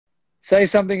Say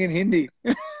something in Hindi.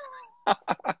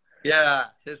 Yeah,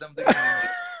 say something in Hindi.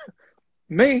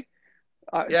 Me?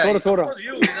 Yeah, Tora of Tora. course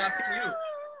you. He's asking you.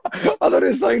 I thought he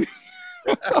was saying.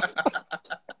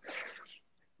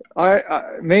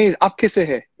 Me is up kisse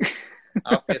hai.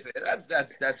 Okay, so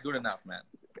that's good enough, man.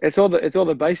 It's all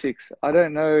the basics. I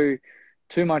don't know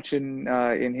too much in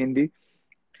Hindi.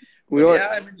 But yeah,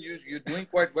 I mean, you're doing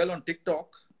quite well on TikTok.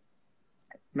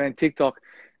 Man, TikTok.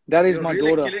 That is You're my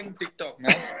really daughter. killing TikTok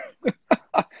now.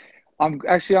 I'm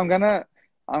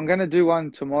gonna do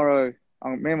one tomorrow.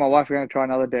 Me and my wife are gonna try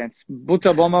another dance.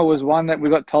 Butta Bomma was one that we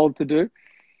got told to do.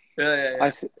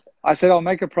 Yeah. I said I'll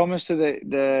make a promise to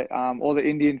the all the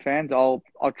Indian fans. I'll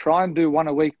try and do one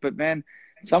a week. But man,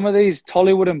 some of these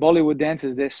Tollywood and Bollywood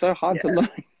dances, they're so hard to learn.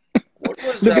 What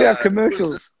was Look at our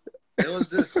commercials. There was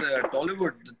this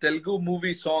Tollywood, the Telugu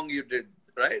movie song you did,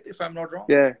 right? If I'm not wrong.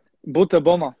 Yeah, Butta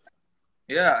Bomma.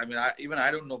 Yeah, I mean, I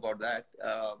don't know about that.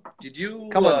 Did you?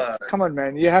 Come on,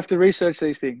 man. You have to research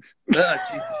these things. I'm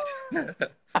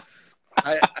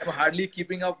hardly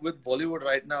keeping up with Bollywood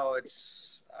right now.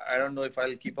 I don't know if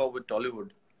I'll keep up with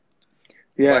Tollywood.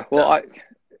 Yeah, But, well,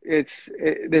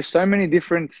 there's so many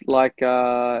different like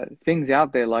things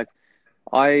out there. Like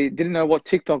I didn't know what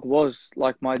TikTok was.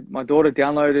 Like my daughter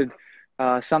downloaded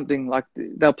something, like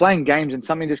they were playing games and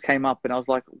something just came up and I was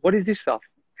like, what is this stuff?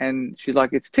 And she's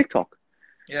like, it's TikTok.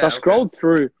 yeah, So I scrolled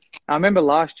through. I remember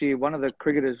last year, one of the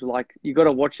cricketers was like, you got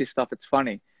to watch this stuff. It's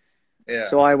funny. Yeah.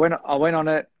 So I went on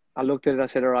it. I looked at it. I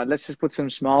said, all right, let's just put some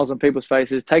smiles on people's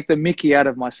faces. Take the Mickey out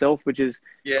of myself, which is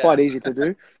quite easy to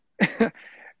do.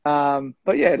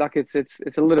 But yeah, like it's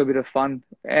a little bit of fun.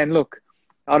 And look,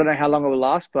 I don't know how long it will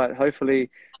last, but hopefully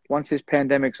once this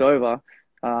pandemic's over,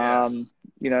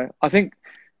 you know, I think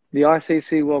the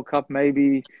ICC World Cup,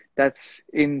 maybe that's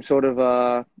in sort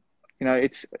of you know,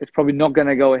 it's probably not going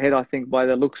to go ahead, I think, by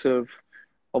the looks of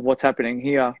what's happening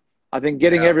here. I think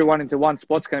getting everyone into one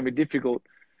spot's going to be difficult.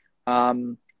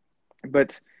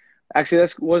 But actually,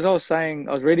 that's what I was saying.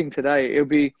 I was reading today. It'll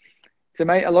be, to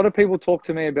me, a lot of people talk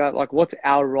to me about like, what's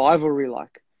our rivalry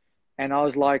like? And I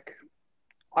was like,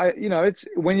 you know, it's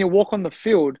when you walk on the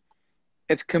field,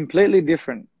 it's completely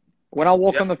different. When I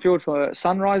walk on the field for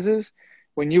Sunrisers,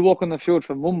 when you walk on the field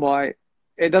for Mumbai,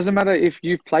 it doesn't matter if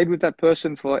you've played with that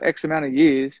person for X amount of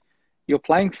years, you're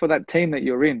playing for that team that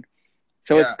you're in.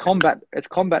 So it's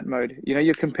combat mode. You know,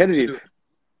 you're competitive.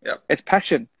 Yeah. It's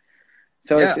passion.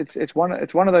 So it's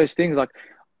one of those things. Like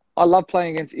I love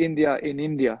playing against India in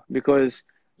India because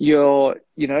you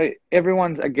know,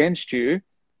 everyone's against you,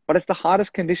 but it's the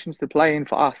hardest conditions to play in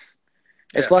for us.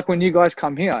 It's like when you guys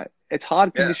come here, it's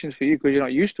hard conditions for you because you're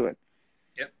not used to it.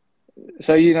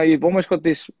 So, you know, you've almost got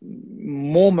this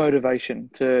more motivation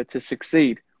to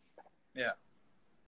succeed.